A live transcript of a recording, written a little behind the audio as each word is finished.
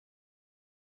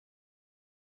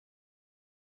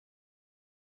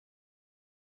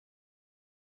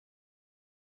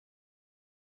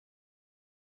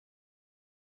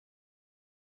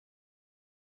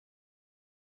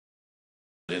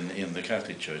In the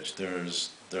Catholic Church, there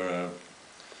are,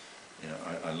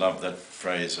 I love that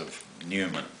phrase of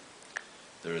Newman.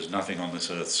 There is nothing on this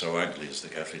earth so ugly as the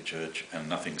Catholic Church, and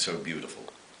nothing so beautiful.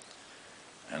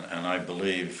 And I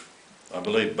believe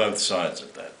both sides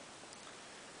of that.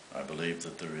 I believe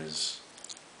that there is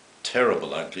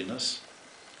terrible ugliness,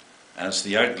 and it's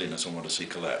the ugliness I want to see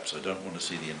collapse. I don't want to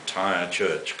see the entire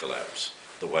church collapse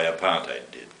the way apartheid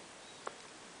did.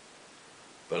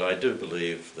 But I do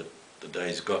believe that the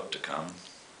day's got to come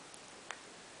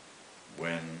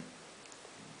when,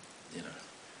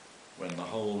 when the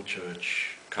whole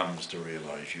church comes to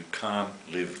realise you can't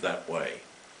live that way.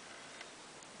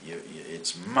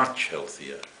 It's much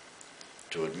healthier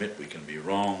to admit we can be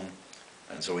wrong,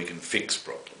 and so we can fix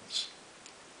problems.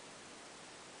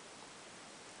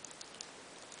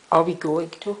 Are we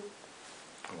going to?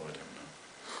 Oh, I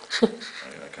don't know.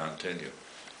 I can't tell you.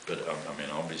 But I mean,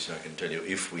 obviously I can tell you,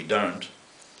 if we don't,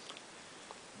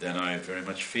 then I very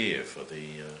much fear for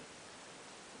the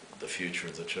future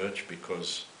of the church,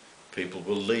 because people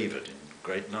will leave it in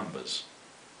great numbers,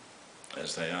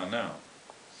 as they are now.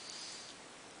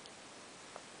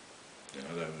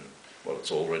 Well,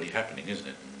 it's already happening, isn't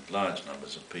it? In large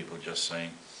numbers of people just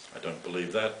saying, I don't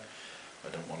believe that, I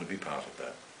don't want to be part of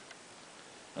that.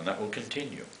 And that will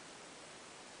continue.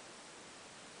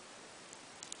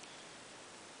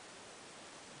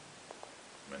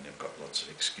 I mean, they've got lots of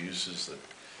excuses that,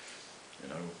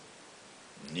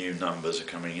 new numbers are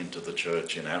coming into the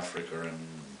church in Africa and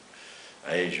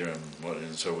Asia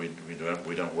and so we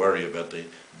don't worry about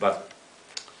but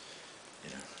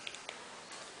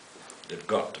they've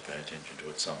got to pay attention to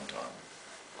it sometime.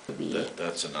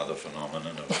 That's another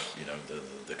phenomenon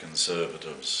of the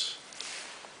conservatives,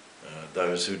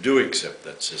 those who do accept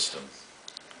that system,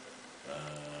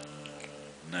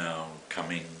 now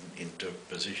coming into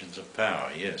positions of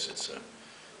power. Yes, it's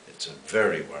a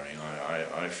very worrying.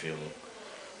 I feel,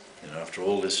 after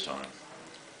all this time,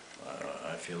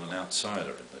 I feel an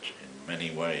outsider in many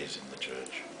ways in the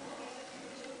church.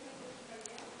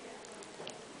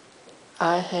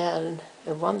 I had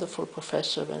a wonderful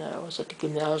professor when I was at the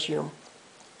gymnasium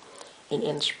in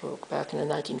Innsbruck back in the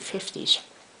 1950s,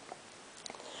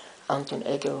 Anton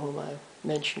Egger, whom I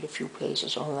mentioned a few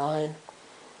places online.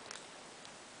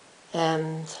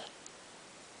 And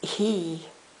he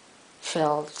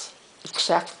felt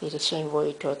exactly the same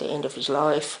way toward the end of his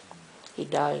life. He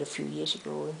died a few years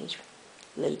ago in his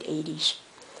late 80s.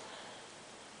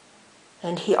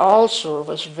 And he also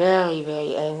was very,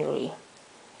 very angry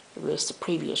with the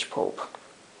previous Pope.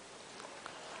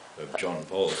 John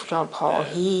Paul. John Paul.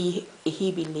 Yeah.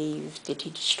 He believed that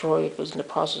he was in the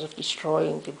process of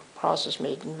destroying the process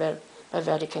made by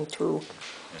Vatican II,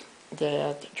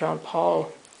 that John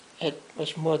Paul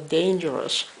was more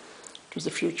dangerous to the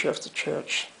future of the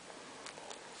church,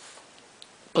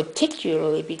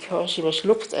 particularly because he was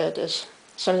looked at as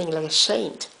something like a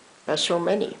saint by so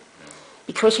many,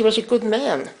 because he was a good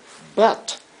man,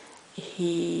 but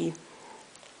he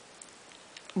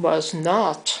was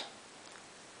not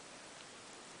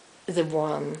the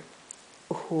one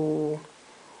who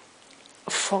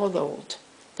followed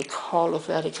the call of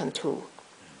Vatican II,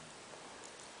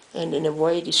 and in a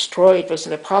way was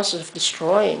in the process of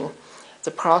destroying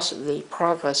the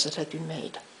progress that had been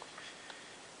made.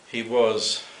 He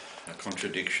was a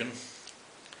contradiction.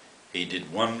 He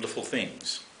did wonderful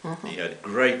things. Mm-hmm. He had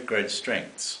great, great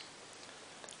strengths.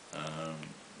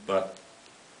 But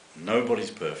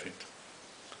nobody's perfect,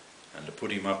 and to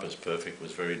put him up as perfect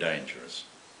was very dangerous.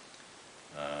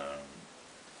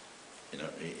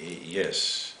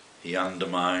 Yes, he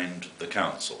undermined the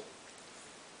council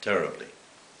terribly.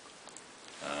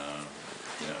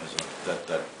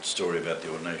 That story about the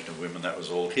ordination of women, that was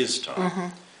all his time, mm-hmm.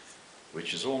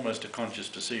 which is almost a conscious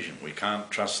decision. We can't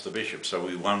trust the bishops, so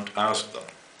we won't ask them.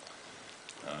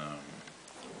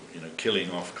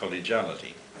 Killing off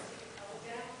collegiality.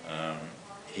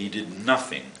 He did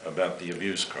nothing about the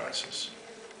abuse crisis,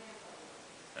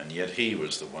 and yet he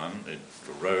was the one. It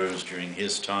arose during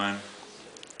his time,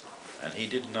 and he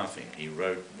did nothing. He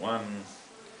wrote one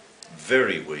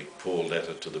very weak, poor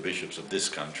letter to the bishops of this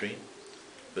country,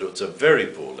 but it was a very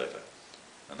poor letter,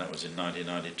 and that was in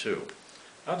 1992.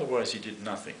 Otherwise he did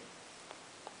nothing.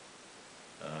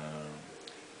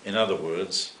 In other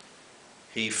words,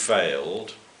 he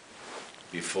failed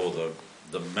before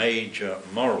the major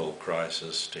moral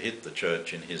crisis to hit the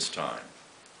church in his time.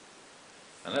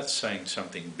 And that's saying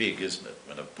something big, isn't it?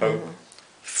 When a pope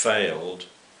failed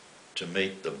to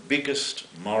meet the biggest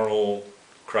moral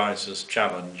crisis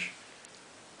challenge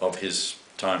of his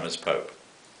time as pope.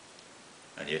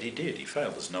 And yet he did. He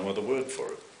failed. There's no other word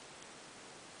for it.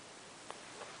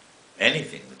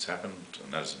 anything that's happened,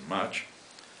 and that isn't much,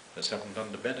 has happened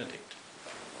under Benedict.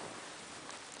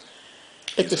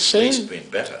 At the He's at least same, been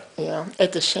better. yeah,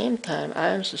 at the same time, I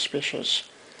am suspicious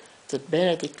that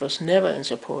Benedict was never in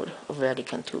support of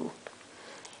Vatican II.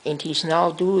 And he's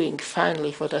now doing,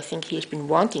 finally, what I think he has been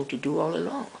wanting to do all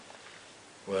along.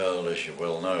 Well, as you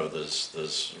well know, there's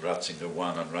Ratzinger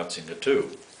 1 and Ratzinger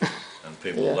 2. And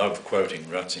people Yeah. love quoting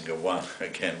Ratzinger 1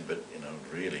 again, but, you know,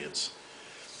 really it's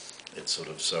sort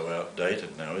of so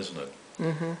outdated now, isn't it?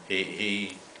 Mm-hmm.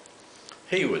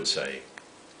 He would say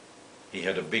he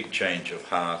had a big change of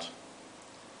heart.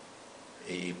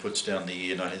 He puts down the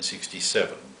year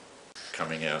 1967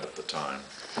 coming out at the time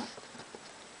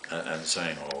and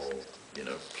saying, oh, you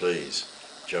know, please,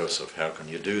 Joseph, how can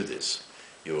you do this?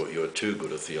 You're too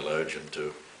good a theologian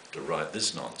to write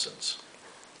this nonsense.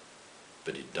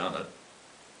 But he'd done it.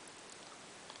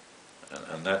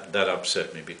 And that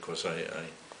upset me, because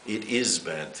it is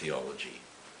bad theology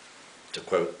to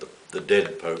quote the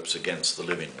dead popes against the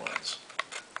living ones.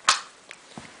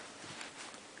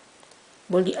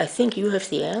 Well, I think you have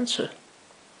the answer.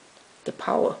 The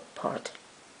power part.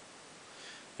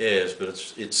 Yes, but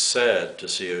it's sad to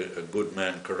see a good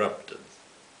man corrupted.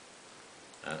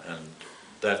 And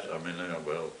that, I mean,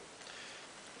 well,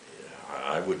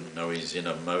 I wouldn't know his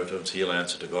inner motives. He'll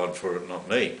answer to God for it, not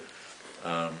me.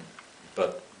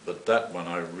 But that one,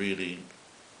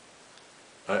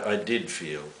 I did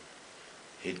feel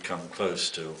he'd come close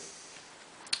to,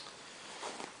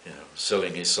 you know,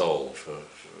 selling his soul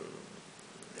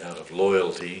out of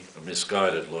loyalty, a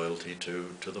misguided loyalty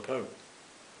to the Pope.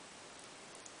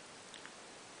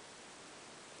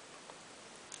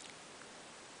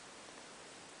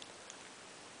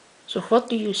 So what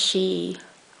do you see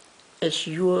as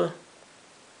your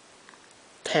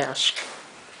task?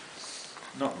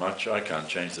 Not much. I can't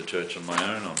change the church on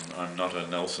my own. I'm not a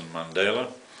Nelson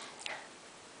Mandela.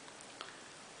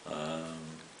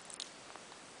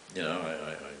 You know,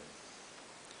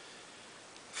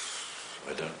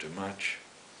 I don't do much.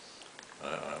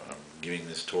 I'm giving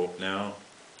this talk now.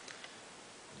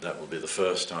 That will be the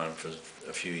first time for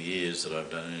a few years that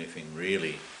I've done anything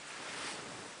really,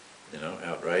 you know,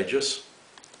 outrageous.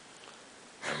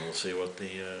 And we'll see what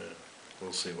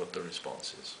the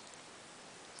response is.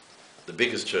 The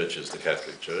biggest church is the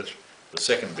Catholic Church. The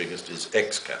second biggest is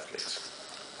ex-Catholics.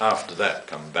 After that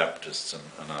come Baptists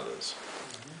and others.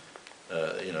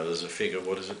 You know, there's a figure,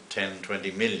 what is it, 10,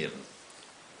 20 million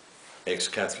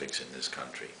ex-Catholics in this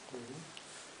country.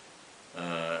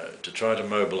 To try to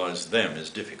mobilise them is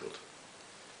difficult,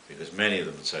 because many of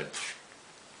them would say,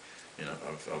 you know,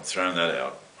 I've thrown that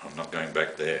out, I'm not going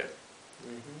back there.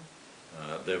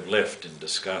 They've left in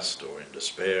disgust or in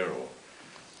despair,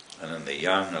 and then the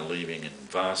young are leaving in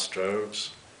vast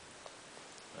droves.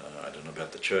 I don't know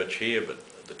about the church here,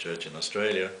 but the church in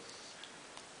Australia,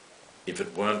 if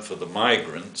it weren't for the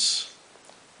migrants,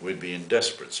 we'd be in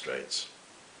desperate straits.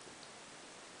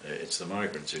 It's the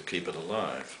migrants who keep it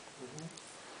alive.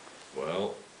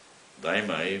 Well, they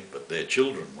may, but their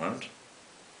children won't.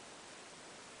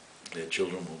 Their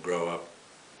children will grow up,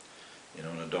 you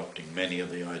know, and adopting many of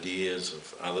the ideas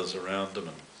of others around them.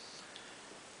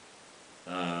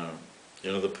 And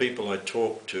you know, the people I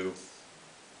talked to,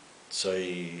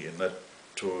 say in that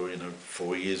tour, you know,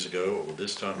 4 years ago or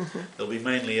this time, they'll be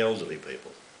mainly elderly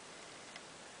people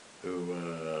who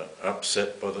are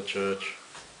upset by the church,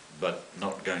 but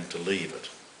not going to leave it.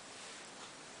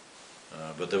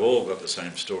 But they've all got the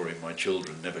same story. My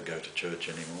children never go to church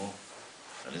anymore.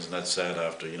 And isn't that sad,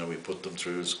 after, you know, we put them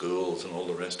through schools and all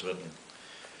the rest of it. And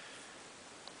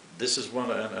this is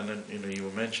one, and you know, you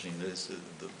were mentioning this,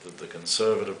 the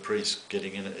conservative priests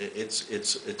getting in.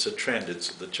 It's a trend.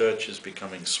 The church is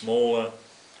becoming smaller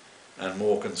and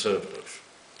more conservative.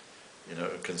 You know,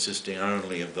 consisting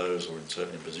only of those who are in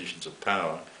certain positions of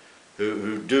power,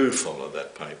 who do follow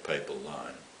that papal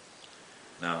line.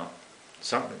 Now,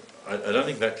 I don't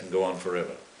think that can go on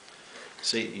forever.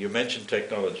 See, you mentioned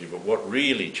technology, but what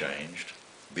really changed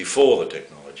before the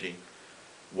technology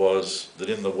was that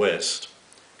in the West,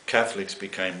 Catholics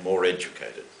became more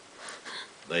educated.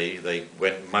 They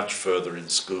went much further in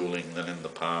schooling than in the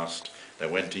past. They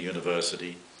went to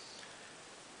university,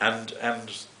 and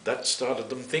that started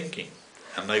them thinking.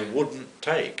 And they would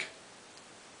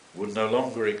no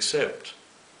longer accept,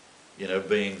 you know,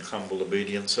 being humble,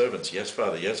 obedient servants. Yes,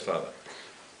 Father, yes, Father.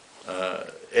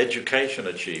 Education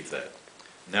achieved that.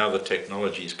 Now the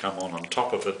technology's come on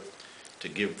top of it to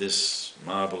give this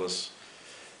marvellous,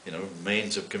 you know,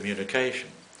 means of communication.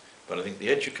 But I think the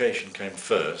education came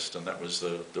first, and that was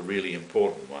the really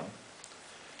important one.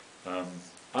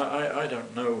 I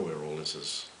don't know where all this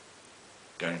is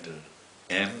going to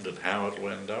end and how it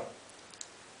will end up.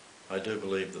 I do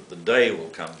believe that the day will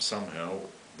come somehow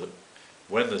that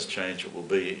when there's change it will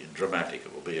be dramatic,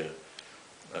 it will be a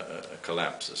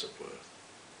collapse, as it were.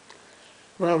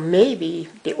 Well, maybe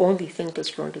the only thing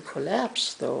that's going to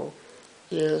collapse, though,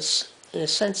 is, in a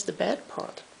sense, the bad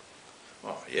part.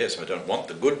 Oh yes, I don't want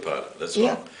the good part. That's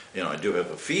Yeah. why I do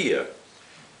have a fear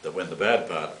that when the bad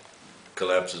part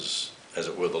collapses, as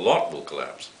it were, the lot will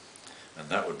collapse, and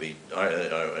that would be.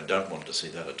 I don't want to see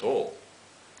that at all.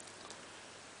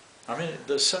 I mean,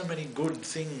 there's so many good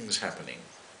things happening.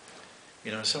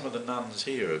 Some of the nuns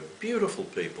here are beautiful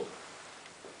people,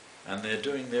 and they're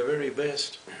doing their very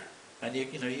best. And you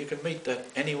can meet that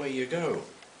anywhere you go.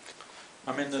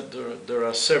 I mean, there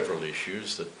are several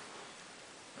issues that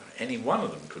any one of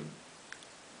them could.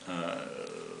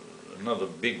 Another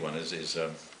big one is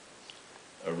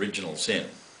original sin.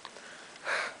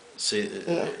 See,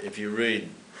 if you read,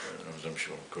 as I'm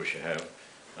sure, of course, you have,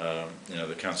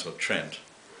 the Council of Trent.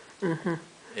 Mm-hmm.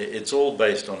 It's all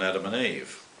based on Adam and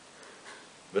Eve.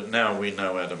 But now we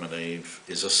know Adam and Eve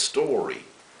is a story.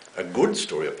 A good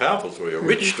story, a powerful story, a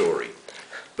rich story,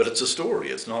 but it's a story.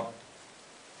 It's not,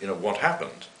 what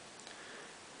happened.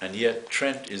 And yet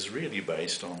Trent is really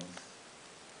based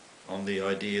on the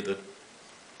idea that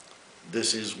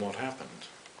this is what happened.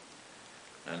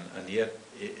 And yet,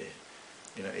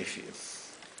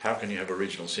 how can you have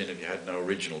original sin if you had no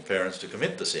original parents to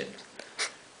commit the sin?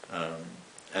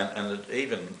 And it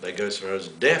even they go so far as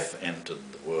death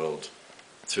entered the world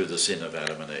through the sin of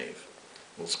Adam and Eve.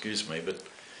 Well, excuse me, but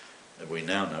we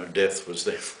now know death was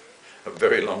there a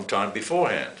very long time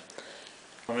beforehand.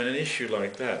 I mean, an issue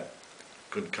like that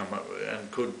could come up and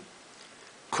could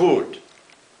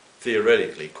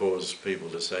theoretically cause people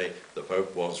to say the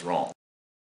Pope was wrong.